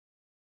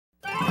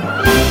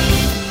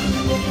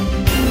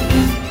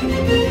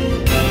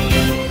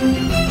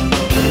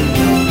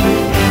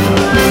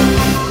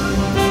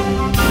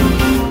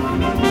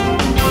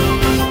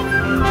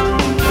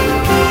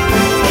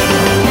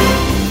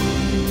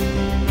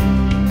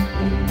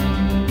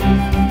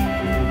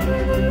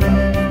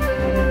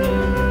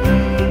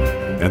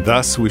and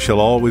thus we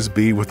shall always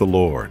be with the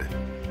Lord.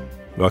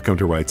 Welcome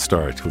to Right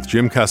Start with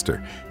Jim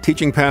Custer,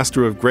 teaching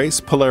pastor of Grace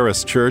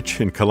Polaris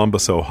Church in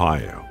Columbus,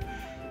 Ohio.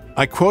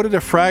 I quoted a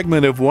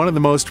fragment of one of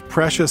the most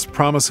precious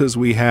promises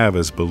we have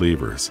as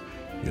believers.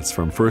 It's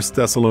from 1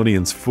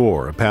 Thessalonians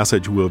 4, a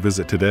passage we'll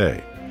visit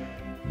today.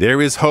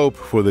 There is hope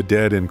for the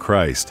dead in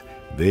Christ.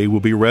 They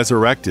will be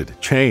resurrected,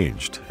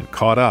 changed, and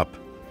caught up.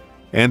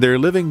 And their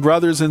living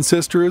brothers and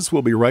sisters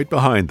will be right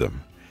behind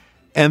them.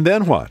 And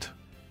then what?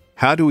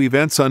 How do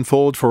events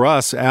unfold for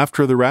us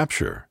after the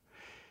rapture?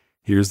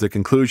 Here's the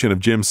conclusion of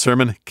Jim's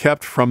sermon,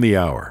 kept from the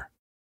hour.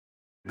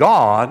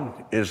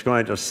 God is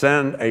going to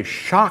send a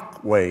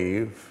shock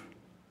wave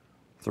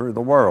through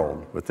the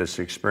world with this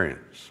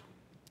experience.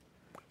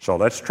 So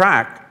let's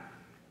track.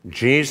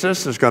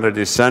 Jesus is going to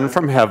descend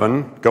from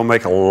heaven, go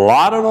make a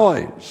lot of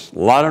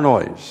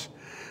noise.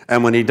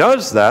 And when he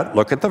does that,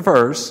 look at the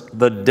verse,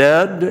 the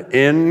dead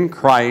in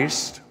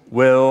Christ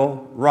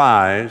will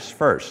rise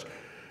first.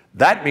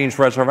 That means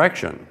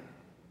resurrection.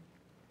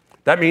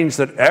 That means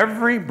that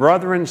every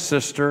brother and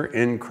sister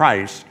in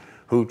Christ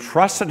who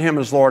trusted him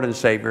as Lord and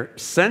Savior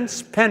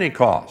since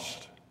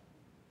Pentecost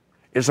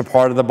is a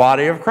part of the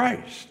body of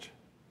Christ.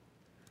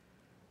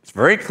 It's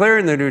very clear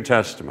in the New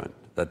Testament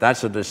that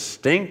that's a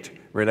distinct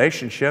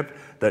relationship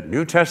that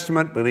New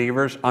Testament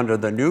believers under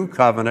the new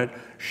covenant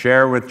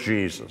share with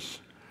Jesus.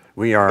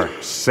 We are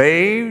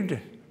saved,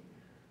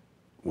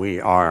 we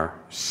are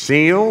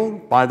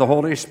sealed by the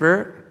Holy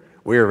Spirit,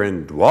 we are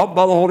indwelt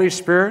by the Holy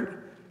Spirit,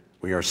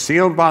 we are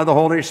sealed by the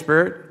Holy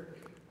Spirit,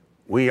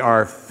 we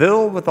are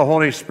filled with the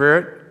Holy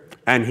Spirit,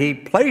 and he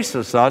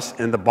places us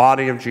in the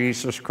body of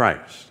Jesus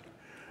Christ.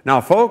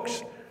 Now,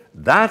 folks,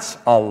 that's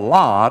a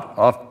lot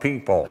of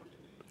people.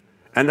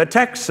 And the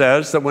text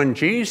says that when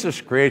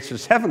Jesus creates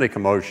his heavenly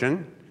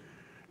commotion,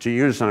 to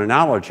use an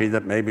analogy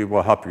that maybe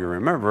will help you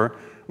remember,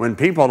 when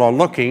people are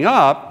looking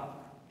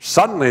up,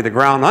 suddenly the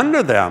ground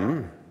under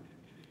them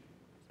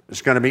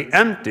is going to be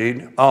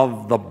emptied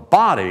of the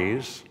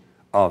bodies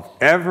of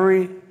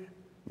every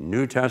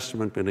New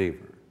Testament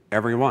believer,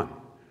 everyone.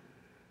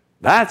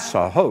 That's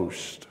a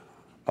host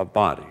of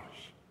bodies.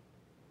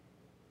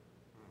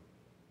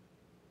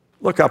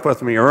 Look up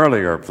with me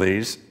earlier,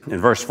 please, in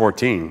verse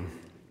 14.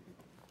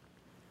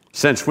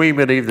 Since we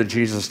believe that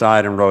Jesus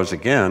died and rose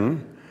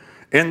again,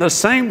 in the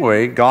same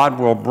way God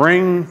will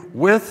bring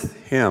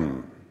with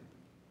him.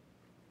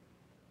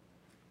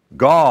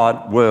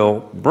 God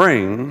will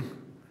bring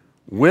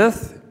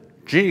with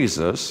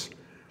Jesus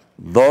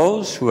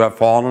those who have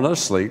fallen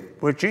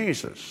asleep with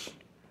Jesus.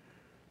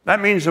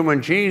 That means that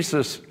when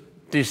Jesus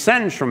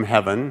descends from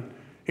heaven,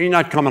 he's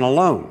not coming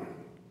alone.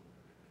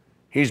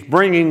 He's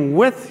bringing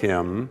with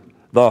him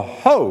the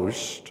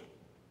host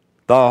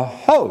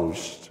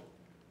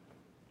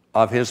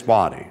of his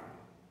body.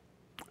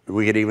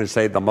 We could even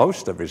say the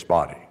most of his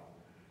body.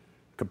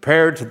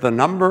 Compared to the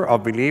number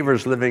of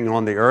believers living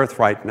on the earth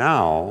right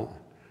now,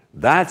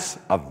 that's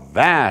a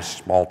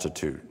vast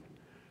multitude.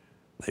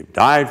 They've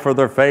died for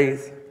their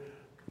faith.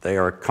 They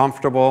are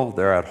comfortable.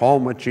 They're at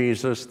home with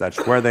Jesus.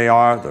 That's where they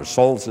are. Their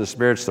souls and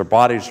spirits, their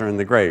bodies are in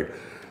the grave.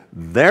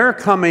 They're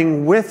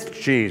coming with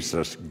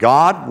Jesus.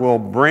 God will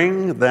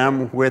bring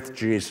them with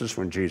Jesus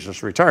when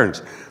Jesus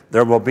returns.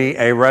 There will be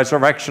a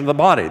resurrection of the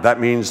body. That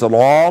means that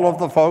all of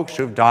the folks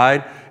who've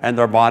died and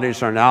their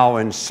bodies are now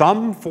in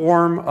some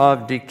form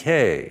of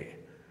decay,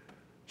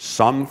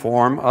 some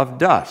form of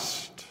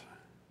dust.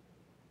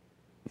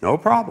 No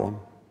problem.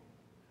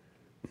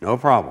 No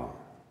problem.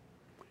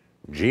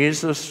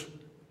 Jesus,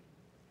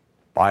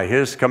 by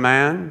his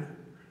command,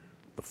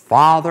 the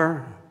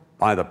Father,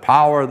 by the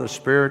power of the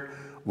Spirit,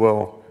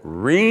 will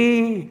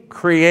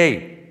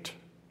recreate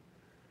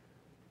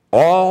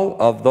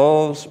all of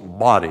those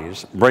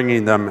bodies,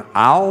 bringing them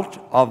out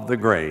of the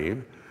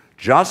grave,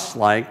 just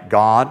like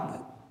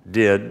God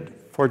did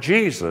for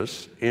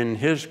Jesus in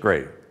his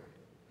grave.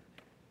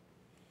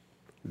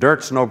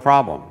 Dirt's no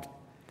problem.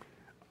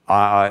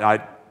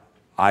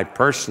 I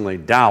personally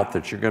doubt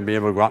that you're going to be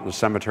able to go out in the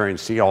cemetery and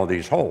see all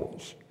these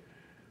holes.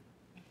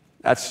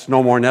 That's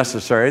no more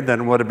necessary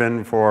than it would have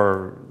been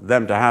for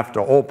them to have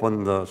to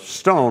open the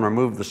stone or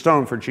move the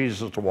stone for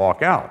Jesus to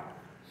walk out.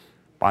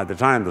 By the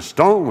time the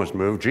stone was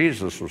moved,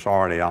 Jesus was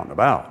already out and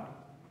about.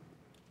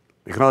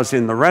 Because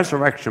in the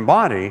resurrection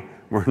body,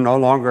 we're no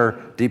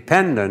longer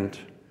dependent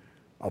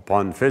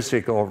upon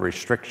physical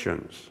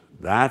restrictions.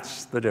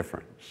 That's the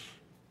difference.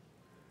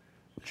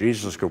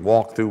 Jesus could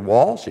walk through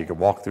walls. He could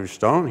walk through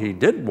stone. He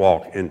did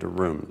walk into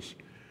rooms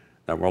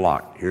that were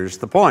locked. Here's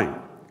the point.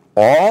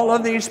 All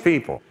of these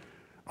people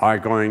are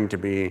going to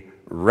be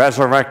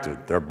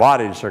resurrected. Their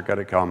bodies are going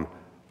to come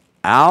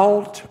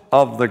out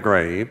of the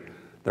grave.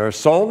 Their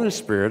soul and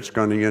spirit's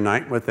going to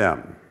unite with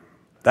them.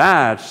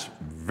 That's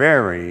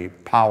very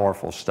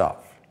powerful stuff.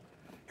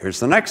 Here's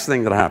the next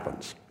thing that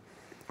happens.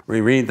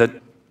 We read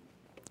that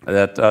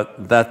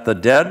the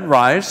dead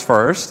rise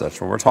first.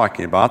 That's what we're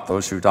talking about,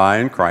 those who die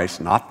in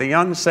Christ, not the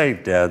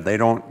unsaved dead. They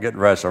don't get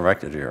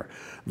resurrected here.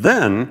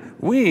 Then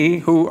we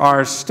who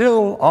are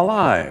still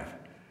alive,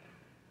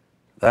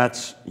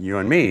 that's you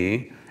and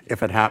me,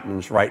 if it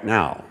happens right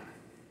now.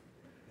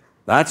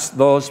 That's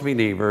those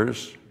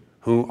believers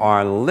who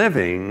are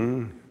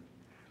living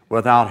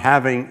without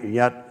having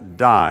yet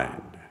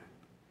died.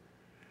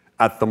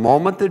 At the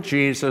moment that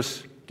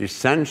Jesus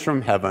descends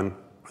from heaven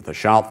with a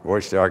shout,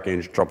 voice of the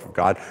archangel, trump of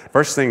God,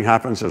 first thing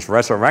happens is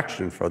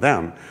resurrection for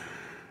them.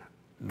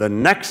 The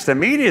next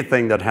immediate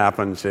thing that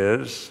happens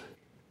is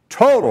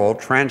total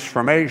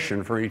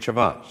transformation for each of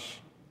us.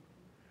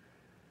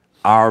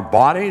 Our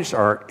bodies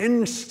are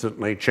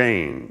instantly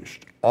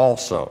changed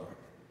also.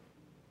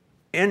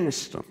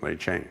 Instantly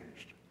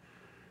changed.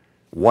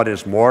 What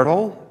is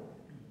mortal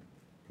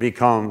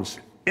becomes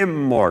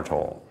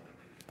immortal.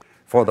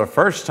 For the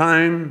first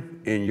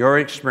time in your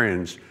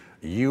experience,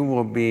 you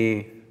will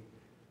be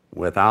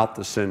without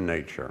the sin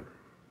nature.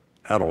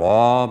 That'll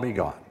all be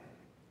gone.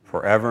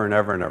 Forever and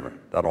ever and ever.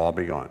 That'll all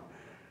be gone.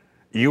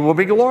 You will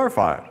be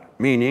glorified,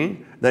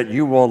 meaning that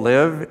you will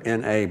live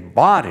in a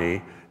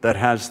body that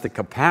has the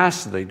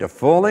capacity to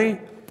fully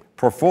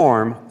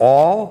perform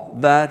all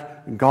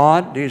that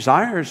God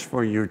desires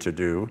for you to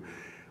do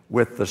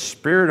with the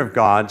Spirit of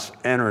God's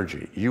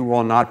energy. You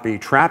will not be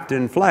trapped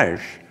in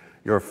flesh.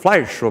 Your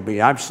flesh will be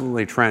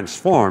absolutely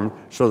transformed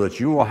so that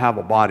you will have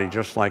a body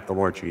just like the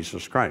Lord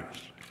Jesus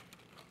Christ.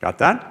 Got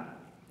that?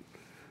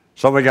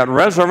 So we got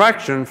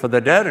resurrection for the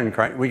dead in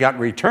Christ. We got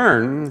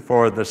return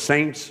for the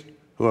saints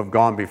who have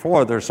gone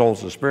before, their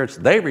souls and spirits.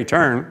 They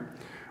return.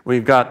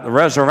 We've got the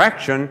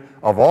resurrection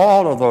of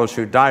all of those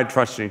who died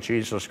trusting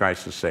Jesus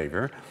Christ as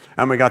Savior.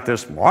 And we got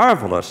this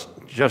marvelous,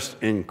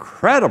 just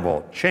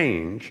incredible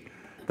change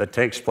that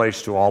takes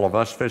place to all of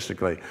us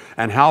physically.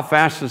 And how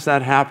fast does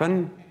that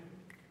happen?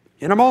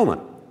 In a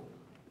moment.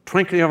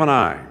 Twinkling of an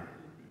eye.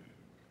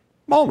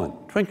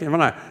 Moment. Twinkling of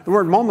an eye. The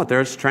word moment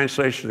there is a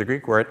translation of the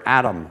Greek word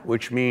atom,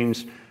 which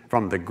means,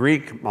 from the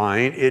Greek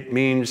mind, it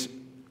means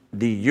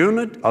the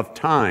unit of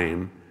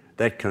time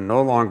that can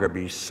no longer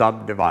be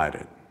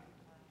subdivided.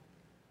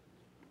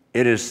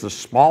 It is the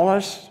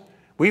smallest,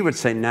 we would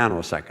say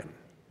nanosecond.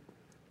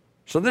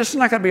 So this is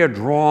not going to be a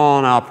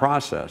drawn-out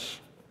process.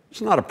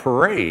 It's not a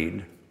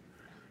parade.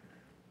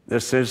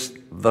 This is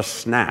the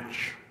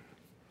snatch.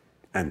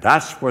 And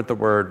that's what the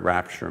word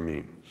rapture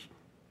means.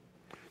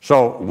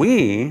 So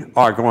we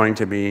are going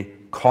to be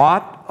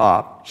caught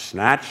up,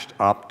 snatched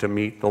up to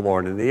meet the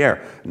Lord in the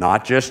air.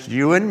 Not just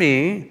you and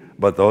me,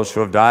 but those who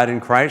have died in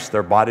Christ,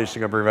 their bodies are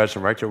going to be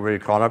resurrected, will be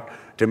caught up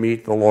to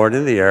meet the Lord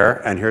in the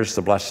air. And here's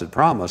the blessed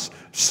promise: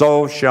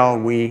 so shall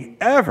we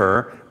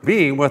ever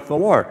be with the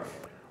Lord.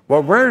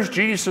 Well, where's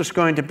Jesus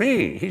going to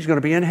be? He's going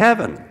to be in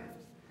heaven.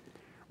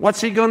 What's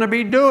he going to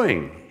be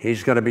doing?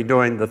 He's going to be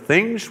doing the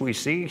things we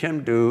see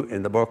him do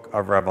in the book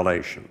of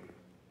Revelation.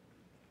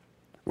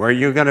 Where are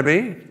you going to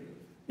be?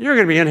 You're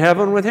going to be in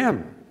heaven with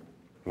him.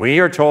 We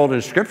are told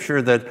in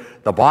Scripture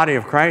that the body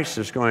of Christ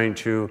is going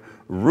to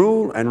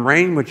rule and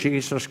reign with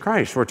Jesus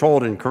Christ. We're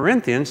told in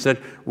Corinthians that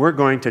we're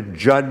going to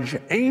judge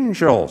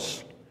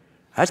angels.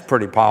 That's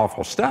pretty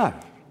powerful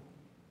stuff.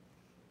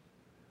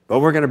 But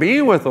we're going to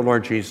be with the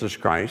Lord Jesus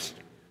Christ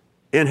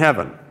in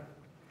heaven.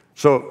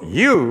 So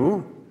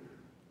you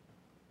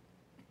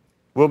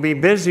will be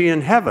busy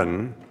in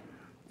heaven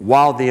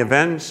while the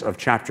events of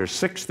chapters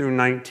 6 through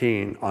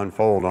 19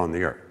 unfold on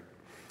the earth.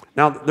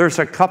 Now, there's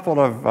a couple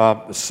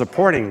of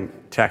supporting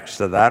texts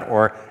to that,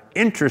 or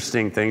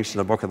interesting things in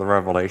the book of the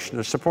Revelation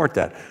to support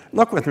that.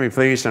 Look with me,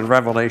 please, in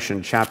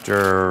Revelation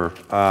chapter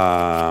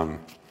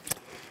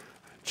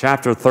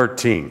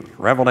 13.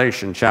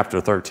 Revelation chapter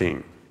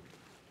 13.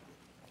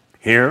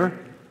 Here,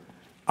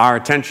 our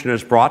attention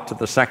is brought to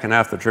the second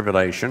half of the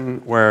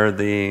tribulation, where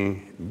the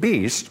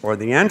beast, or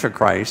the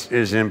Antichrist,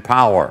 is in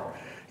power.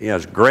 He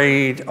has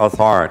great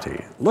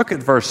authority. Look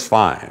at verse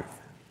 5.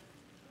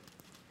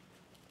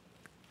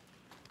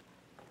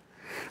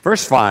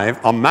 Verse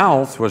 5, a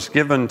mouth was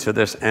given to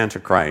this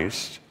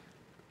Antichrist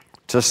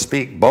to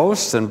speak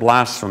boasts and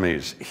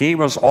blasphemies. He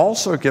was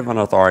also given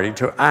authority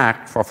to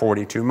act for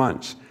 42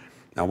 months.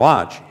 Now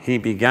watch, he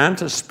began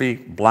to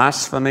speak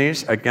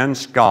blasphemies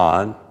against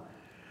God,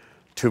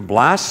 to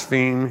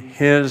blaspheme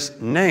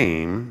his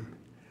name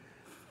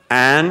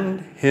and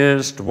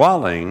his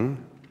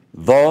dwelling,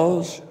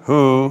 those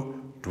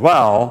who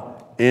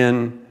dwell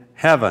in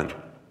heaven.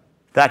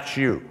 That's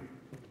you.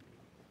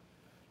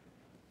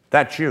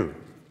 That's you.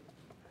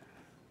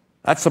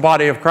 That's the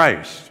body of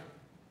Christ.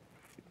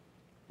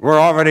 We're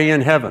already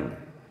in heaven.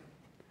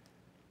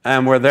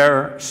 And we're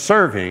there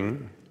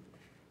serving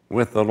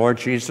with the Lord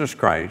Jesus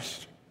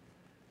Christ,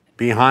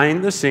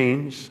 behind the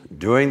scenes,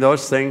 doing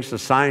those things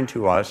assigned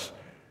to us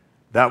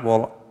that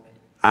will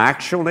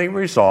actually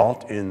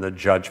result in the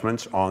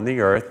judgments on the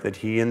earth that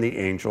he and the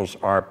angels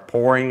are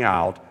pouring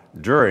out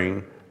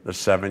during the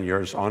 7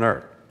 years on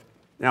earth.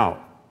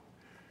 Now,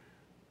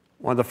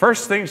 one of the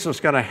first things that's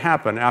going to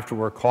happen after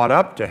we're caught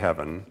up to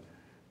heaven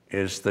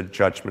is the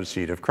judgment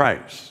seat of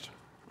Christ,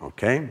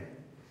 okay?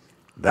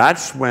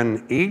 That's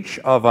when each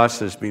of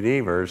us as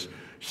believers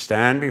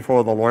stand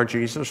before the Lord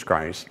Jesus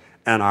Christ,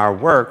 and our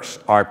works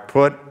are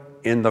put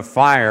in the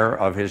fire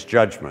of his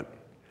judgment.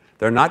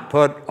 They're not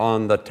put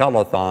on the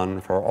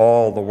telethon for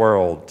all the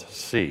world to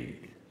see.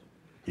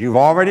 You've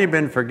already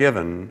been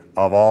forgiven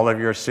of all of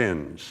your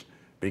sins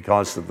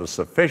because of the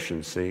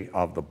sufficiency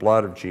of the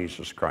blood of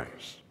Jesus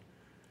Christ.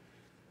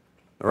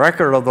 The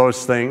record of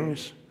those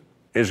things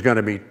is going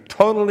to be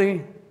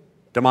totally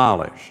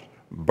demolished,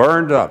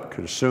 burned up,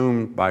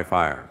 consumed by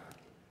fire.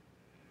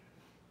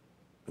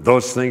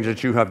 Those things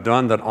that you have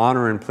done that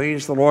honor and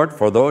please the Lord,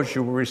 for those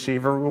you will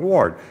receive a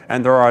reward.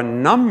 And there are a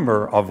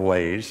number of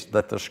ways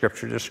that the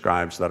Scripture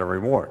describes that a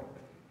reward.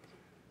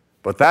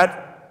 But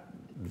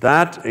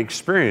that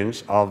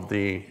experience of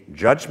the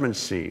judgment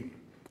seat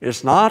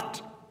is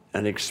not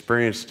an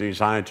experience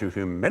designed to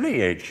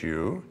humiliate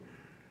you.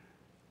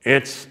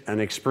 It's an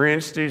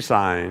experience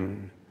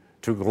designed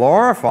to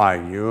glorify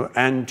you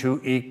and to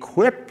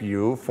equip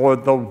you for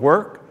the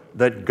work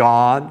that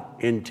God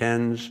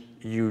intends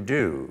you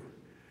do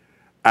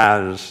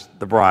as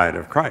the bride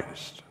of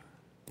Christ,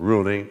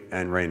 ruling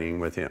and reigning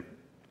with Him.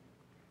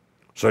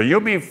 So you'll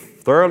be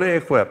thoroughly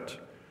equipped.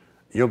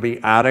 You'll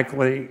be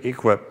adequately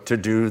equipped to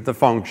do the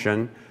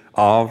function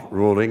of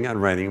ruling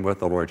and reigning with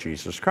the Lord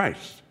Jesus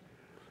Christ.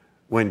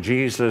 When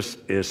Jesus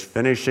is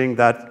finishing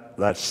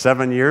that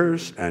 7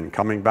 years and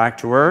coming back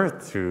to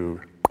earth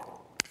to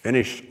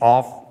finish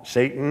off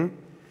Satan,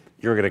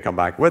 you're going to come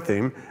back with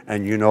him,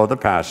 and you know the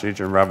passage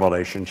in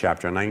Revelation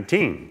chapter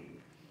 19.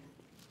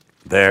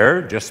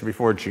 There, just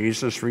before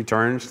Jesus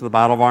returns to the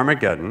Battle of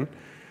Armageddon,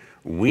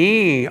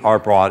 we are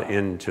brought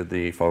into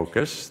the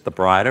focus, the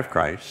bride of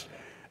Christ,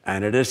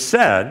 and it is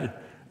said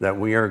that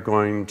we are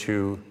going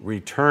to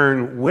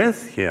return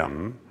with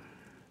him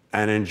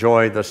and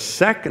enjoy the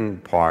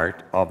second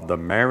part of the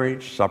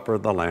marriage supper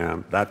of the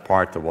Lamb, that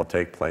part that will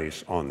take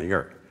place on the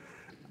earth.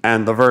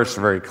 And the verse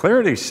very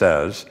clearly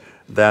says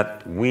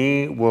that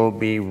we will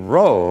be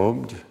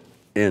robed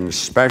in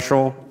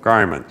special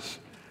garments.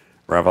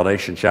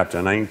 Revelation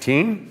chapter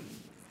 19.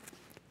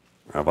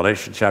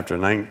 Revelation chapter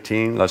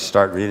 19, let's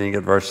start reading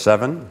at verse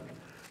 7.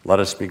 Let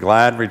us be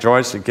glad,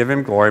 rejoice, and give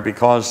him glory,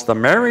 because the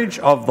marriage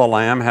of the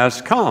Lamb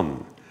has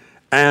come,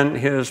 and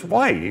his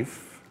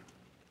wife,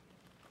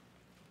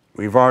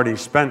 we've already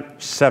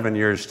spent 7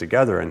 years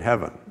together in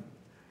heaven.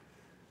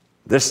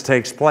 This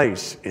takes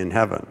place in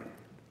heaven.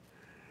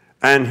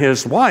 And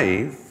his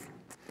wife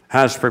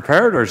has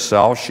prepared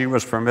herself. She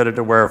was permitted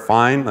to wear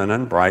fine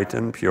linen, bright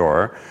and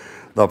pure.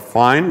 The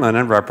fine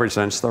linen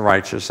represents the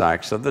righteous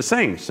acts of the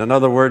saints. In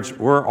other words,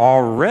 we've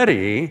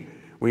already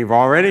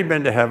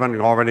been to heaven,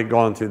 already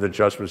gone through the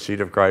judgment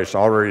seat of Christ,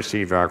 already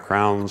received our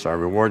crowns, our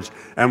rewards,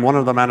 and one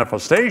of the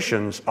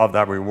manifestations of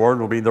that reward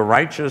will be the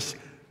righteous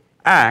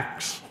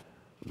acts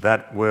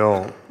that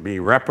will be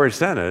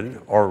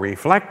represented or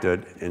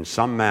reflected in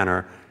some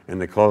manner in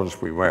the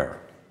clothes we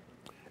wear.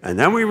 And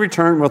then we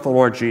return with the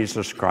Lord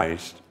Jesus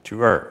Christ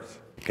to earth,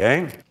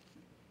 okay?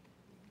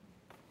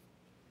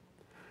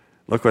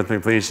 Look with me,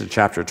 please, at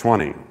chapter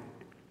 20,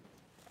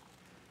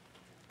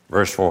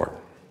 verse 4.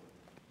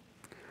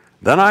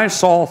 Then I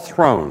saw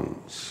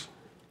thrones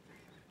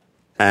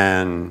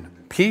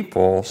and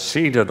people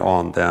seated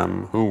on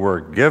them who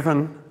were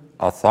given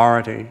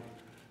authority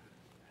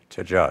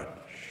to judge.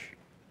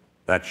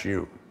 That's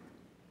you.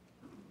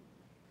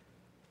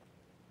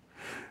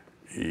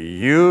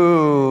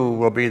 You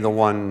will be the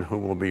one who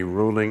will be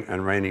ruling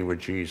and reigning with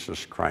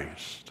Jesus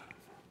Christ,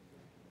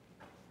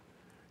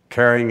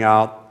 carrying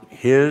out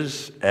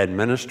his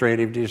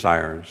administrative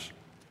desires,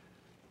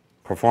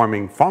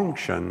 performing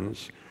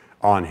functions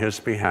on his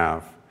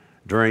behalf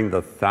during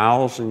the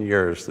 1,000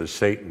 years that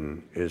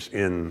Satan is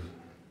in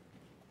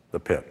the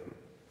pit,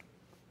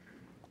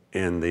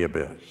 in the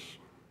abyss.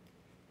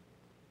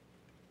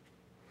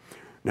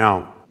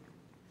 Now,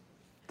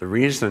 the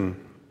reason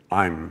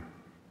I'm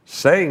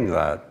saying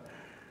that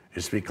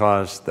is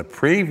because the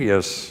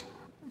previous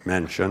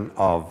mention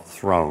of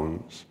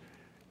thrones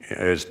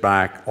is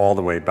back all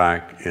the way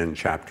back in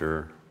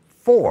chapter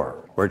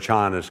 4, where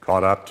John is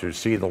caught up to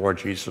see the Lord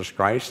Jesus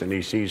Christ, and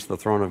he sees the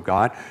throne of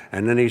God,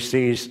 and then he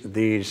sees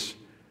these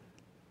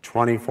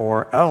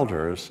 24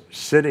 elders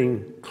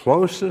sitting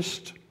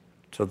closest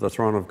to the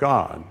throne of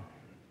God,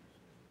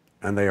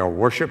 and they are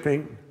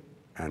worshiping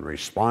and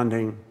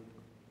responding,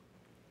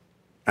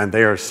 and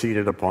they are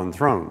seated upon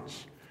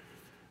thrones.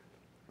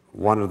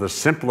 One of the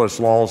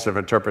simplest laws of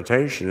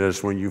interpretation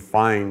is when you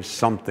find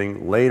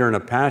something later in a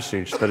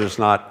passage that is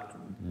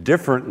not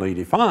differently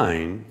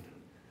defined,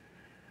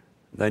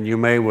 then you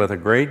may, with a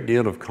great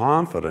deal of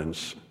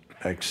confidence,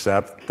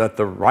 accept that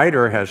the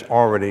writer has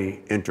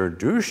already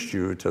introduced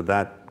you to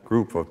that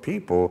group of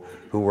people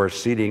who were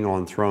seating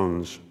on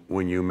thrones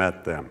when you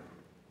met them.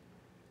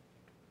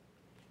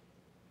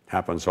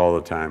 Happens all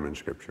the time in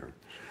Scripture.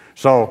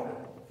 So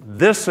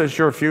this is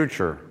your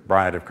future,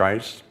 bride of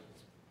Christ.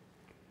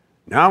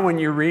 Now when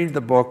you read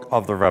the book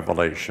of the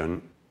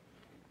Revelation,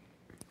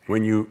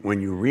 when you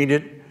read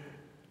it,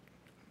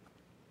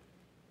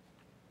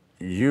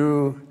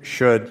 you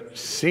should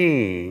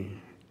see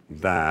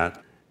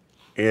that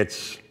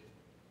it's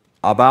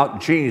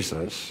about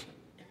Jesus.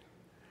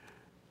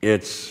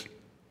 It's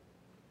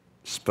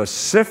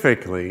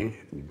specifically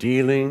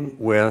dealing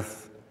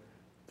with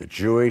the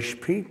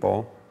Jewish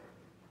people,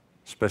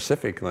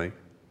 specifically,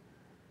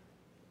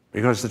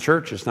 because the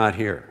church is not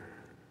here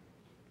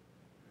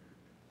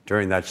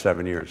during that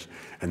 7 years.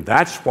 And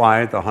that's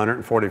why the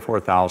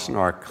 144,000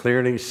 are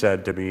clearly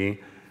said to be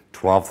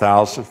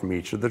 12,000 from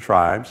each of the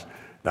tribes.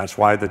 That's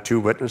why the two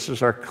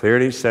witnesses are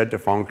clearly said to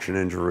function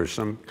in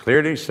Jerusalem,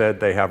 clearly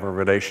said they have a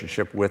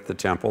relationship with the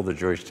temple, the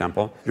Jewish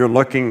temple. You're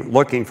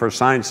looking for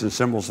signs and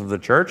symbols of the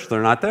church,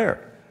 they're not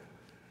there.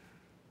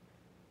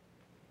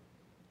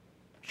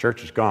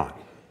 Church is gone.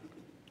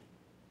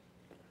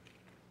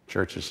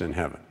 Church is in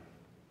heaven.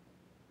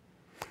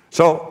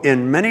 So,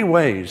 in many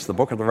ways, the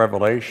book of the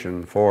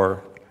Revelation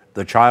for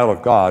the child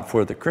of God,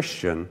 for the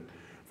Christian,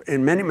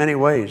 in many, many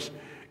ways,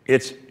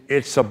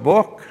 it's a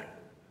book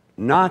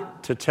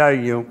not to tell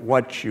you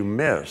what you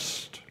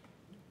missed.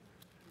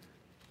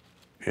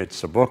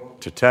 It's a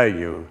book to tell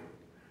you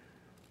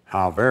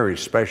how very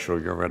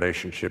special your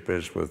relationship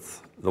is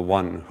with the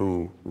one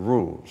who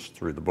rules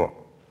through the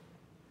book.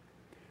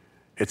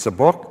 It's a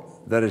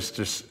book that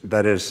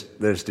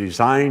is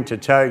designed to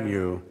tell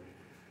you,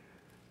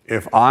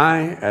 if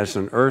I, as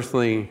an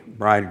earthly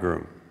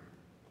bridegroom,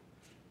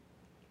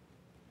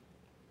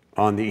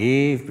 on the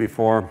eve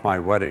before my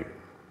wedding,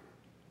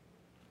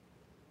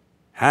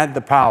 had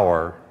the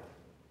power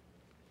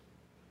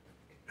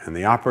and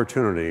the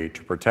opportunity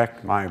to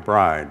protect my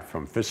bride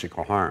from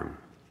physical harm,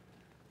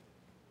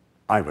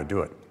 I would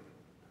do it.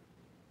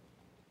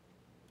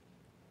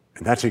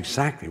 And that's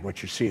exactly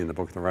what you see in the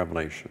book of the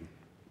Revelation.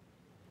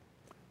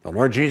 The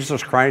Lord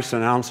Jesus Christ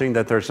announcing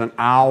that there's an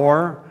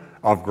hour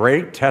of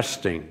great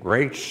testing,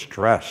 great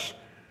stress,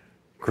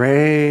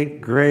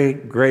 great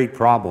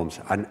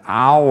problems. An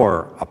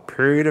hour, a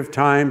period of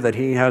time that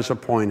he has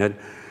appointed.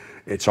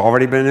 It's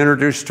already been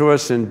introduced to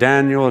us in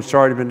Daniel. It's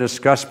already been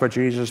discussed by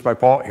Jesus, by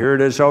Paul. Here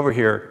it is over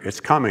here. It's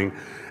coming.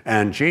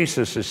 And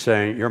Jesus is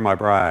saying, you're my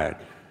bride.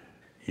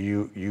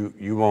 You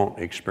won't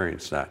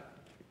experience that.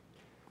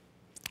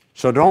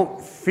 So don't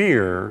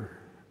fear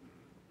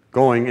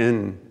going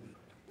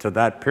into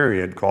that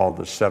period called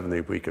the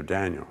 70th week of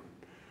Daniel.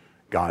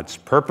 God's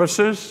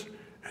purposes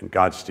and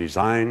God's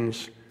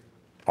designs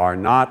are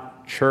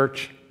not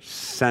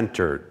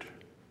church-centered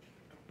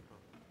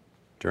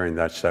during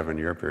that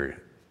 7-year period.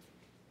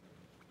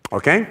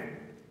 Okay?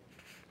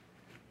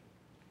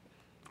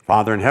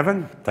 Father in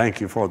heaven, thank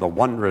you for the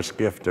wondrous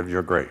gift of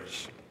your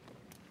grace.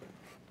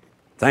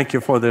 Thank you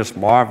for this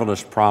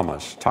marvelous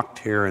promise tucked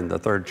here in the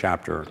 3rd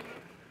chapter of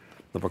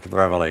the book of the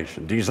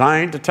Revelation,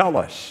 designed to tell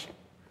us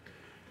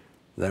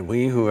that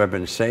we who have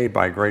been saved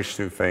by grace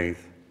through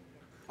faith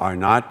are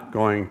not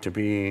going to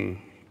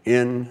be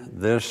in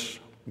this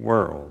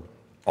world,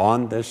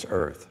 on this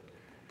earth,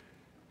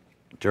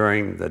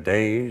 during the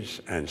days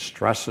and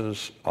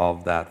stresses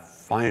of that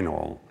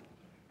final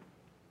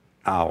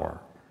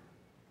hour.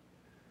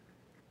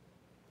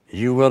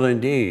 You will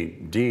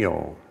indeed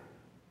deal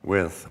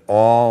with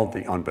all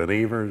the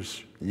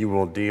unbelievers. You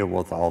will deal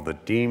with all the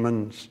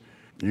demons.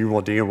 You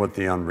will deal with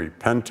the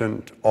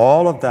unrepentant.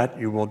 All of that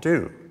you will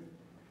do.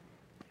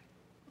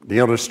 The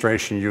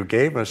illustration you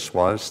gave us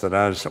was that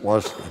as it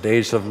was the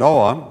days of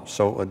Noah,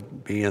 so it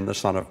would be in the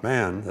Son of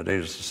Man, the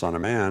days of the Son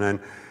of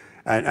Man.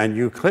 And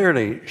you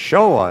clearly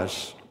show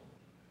us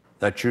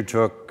that you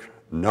took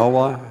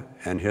Noah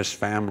and his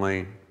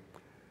family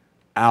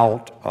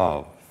out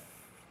of,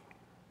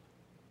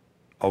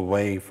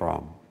 away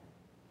from,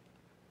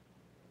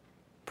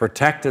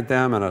 protected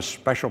them in a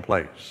special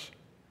place,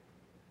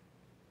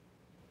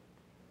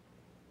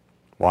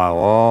 while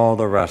all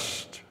the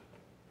rest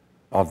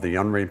of the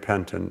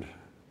unrepentant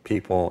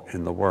people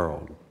in the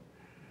world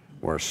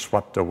were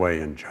swept away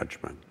in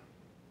judgment.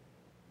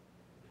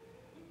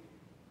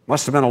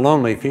 Must have been a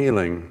lonely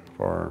feeling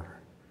for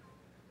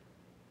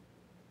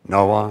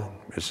Noah,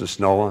 Mrs.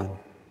 Noah,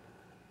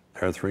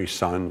 their 3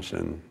 sons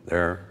and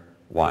their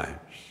wives.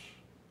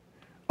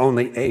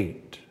 Only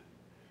 8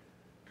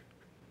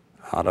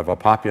 out of a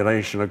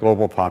population, a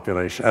global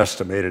population,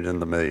 estimated in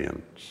the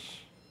millions,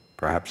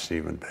 perhaps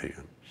even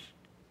billions.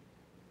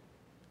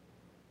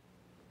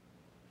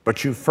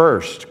 But you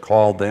first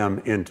called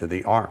them into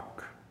the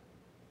ark.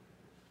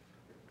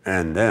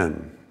 And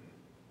then,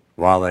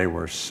 while they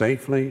were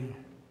safely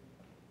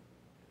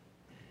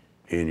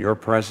in your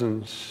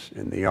presence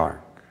in the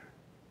ark,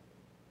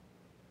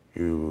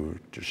 you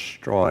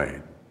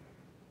destroyed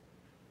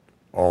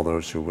all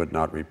those who would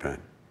not repent.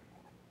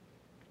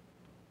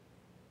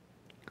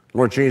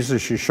 Lord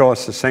Jesus, you show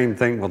us the same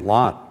thing with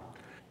Lot.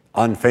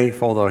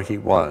 Unfaithful though he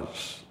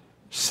was,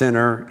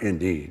 sinner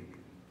indeed.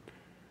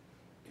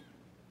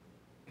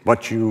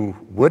 But you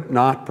would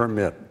not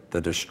permit the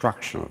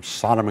destruction of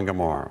Sodom and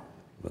Gomorrah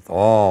with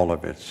all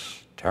of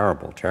its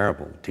terrible,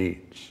 terrible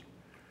deeds.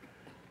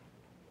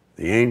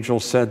 The angel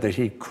said that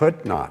he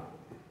could not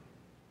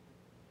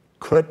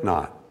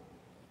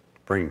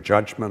bring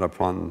judgment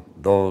upon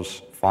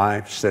those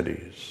 5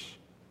 cities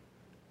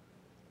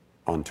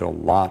until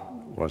Lot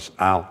was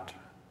out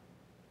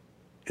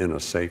in a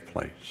safe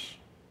place.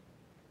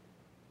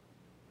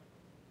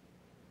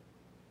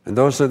 And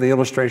those are the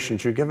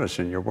illustrations you give us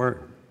in your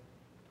word.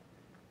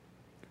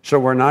 So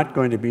we're not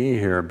going to be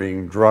here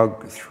being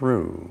drugged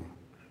through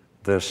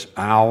this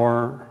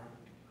hour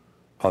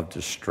of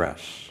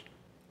distress.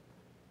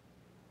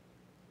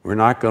 We're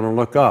not going to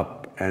look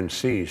up and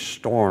see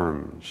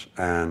storms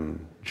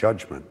and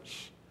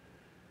judgments.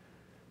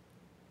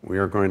 We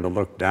are going to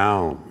look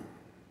down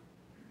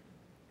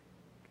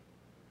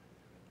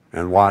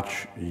and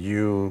watch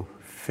you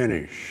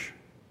finish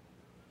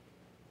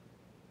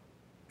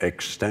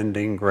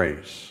extending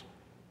grace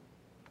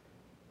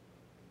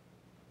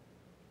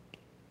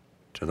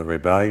to the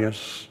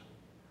rebellious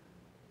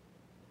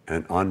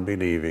and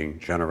unbelieving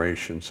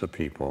generations of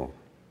people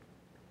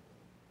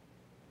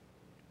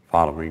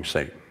following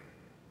Satan.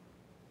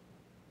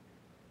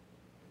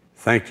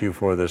 Thank you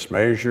for this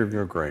measure of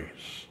your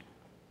grace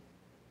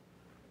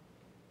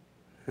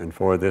and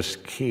for this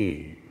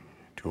key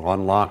to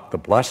unlock the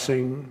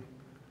blessing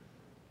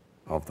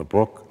of the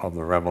book of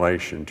the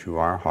Revelation to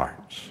our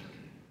hearts.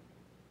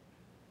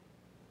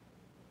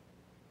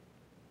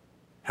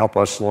 Help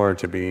us, Lord,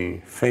 to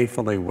be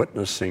faithfully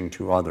witnessing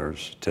to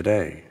others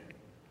today.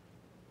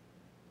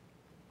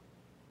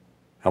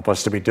 Help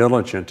us to be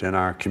diligent in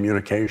our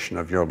communication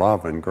of your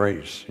love and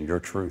grace and your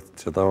truth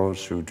to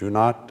those who do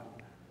not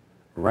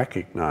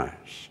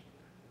recognize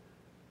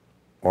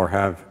or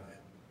have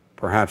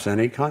perhaps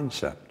any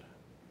concept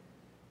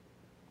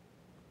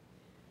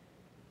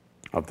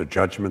of the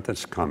judgment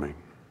that's coming.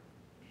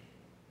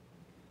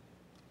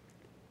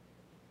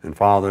 And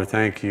Father,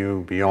 thank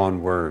you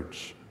beyond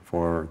words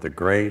for the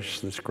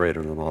grace that's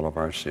greater than all of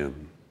our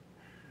sin.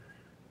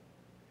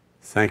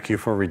 Thank you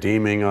for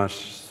redeeming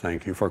us.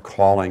 Thank you for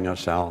calling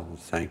us out.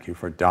 Thank you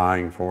for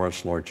dying for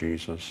us, Lord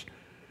Jesus.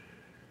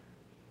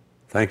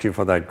 Thank you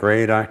for that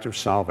great act of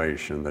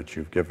salvation that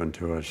you've given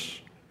to us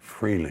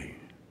freely,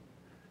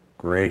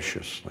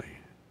 graciously,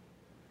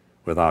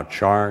 without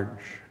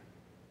charge.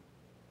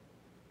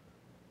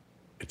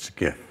 It's a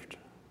gift.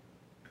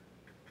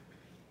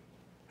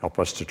 Help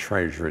us to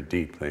treasure it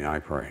deeply, I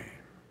pray.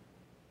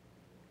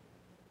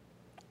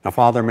 Now,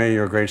 Father, may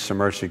your grace and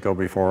mercy go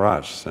before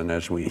us, and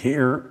as we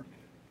hear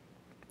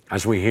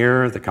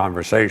the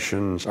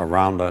conversations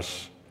around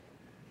us,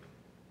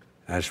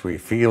 as we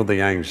feel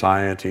the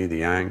anxiety,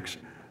 the angst,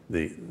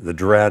 the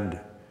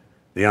dread,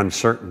 the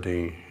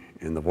uncertainty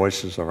in the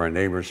voices of our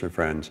neighbors and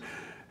friends,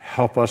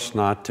 help us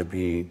not to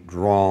be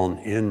drawn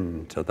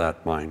into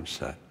that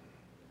mindset.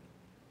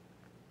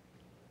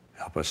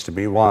 Help us to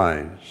be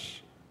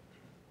wise.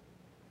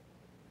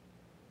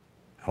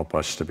 Help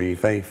us to be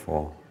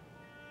faithful.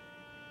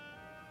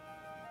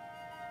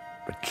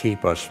 But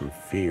keep us from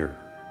fear.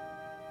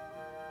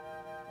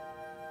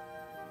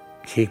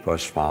 Keep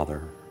us,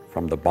 Father,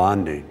 from the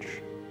bondage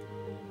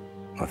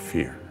of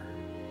fear.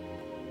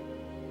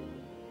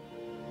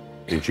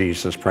 In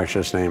Jesus'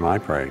 precious name I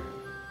pray.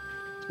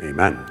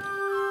 Amen.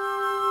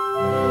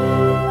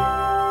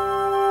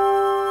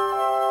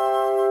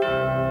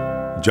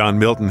 John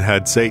Milton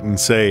had Satan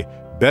say,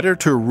 "Better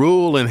to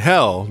rule in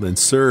hell than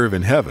serve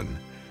in heaven."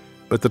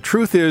 But the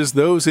truth is,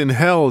 those in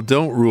hell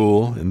don't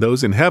rule, and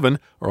those in heaven,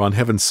 or on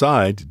heaven's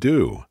side,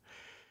 do.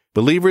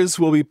 Believers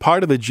will be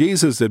part of the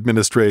Jesus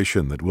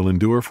administration that will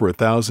endure for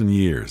 1,000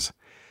 years.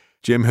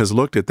 Jim has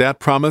looked at that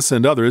promise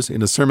and others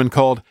in a sermon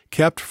called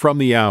Kept from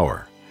the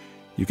Hour.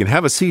 You can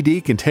have a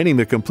CD containing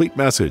the complete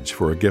message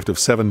for a gift of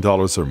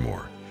 $7 or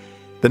more.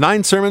 The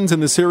 9 sermons in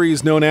the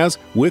series known as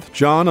With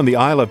John on the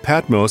Isle of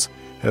Patmos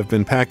have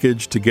been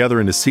packaged together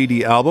in a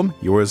CD album,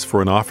 yours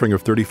for an offering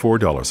of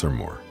 $34 or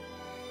more.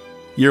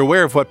 You're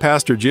aware of what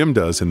Pastor Jim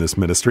does in this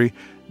ministry,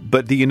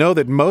 but do you know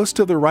that most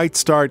of the Right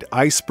Start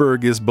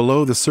iceberg is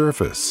below the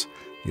surface?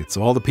 It's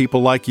all the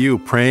people like you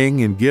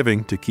praying and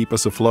giving to keep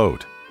us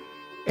afloat.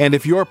 And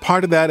if you're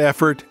part of that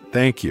effort,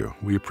 thank you.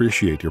 We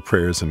appreciate your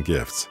prayers and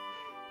gifts.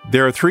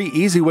 There are 3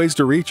 easy ways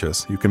to reach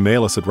us. You can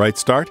mail us at Right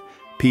Start,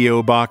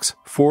 P.O. Box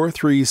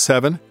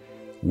 437,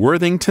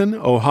 Worthington,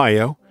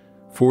 Ohio,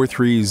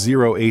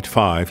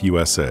 43085,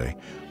 USA.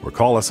 Or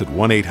call us at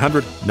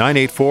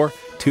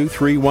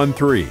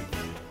 1-800-984-2313.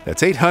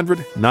 That's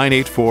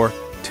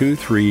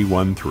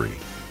 800-984-2313.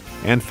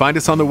 And find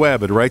us on the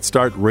web at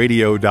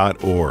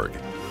rightstartradio.org.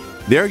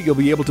 There you'll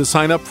be able to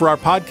sign up for our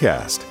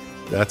podcast.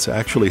 That's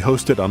actually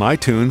hosted on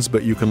iTunes,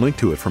 but you can link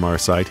to it from our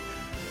site.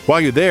 While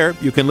you're there,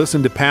 you can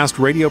listen to past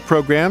radio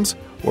programs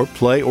or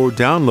play or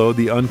download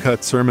the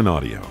uncut sermon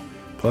audio.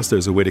 Plus,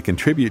 there's a way to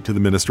contribute to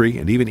the ministry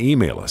and even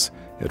email us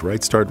at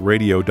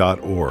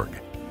rightstartradio.org.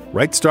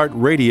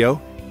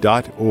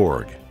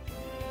 rightstartradio.org.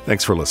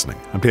 Thanks for listening.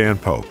 I'm Dan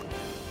Pope.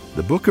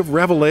 The book of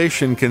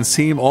Revelation can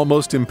seem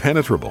almost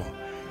impenetrable,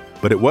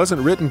 but it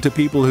wasn't written to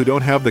people who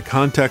don't have the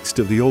context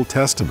of the Old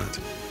Testament.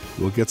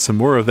 We'll get some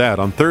more of that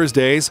on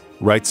Thursday's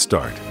Right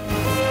Start.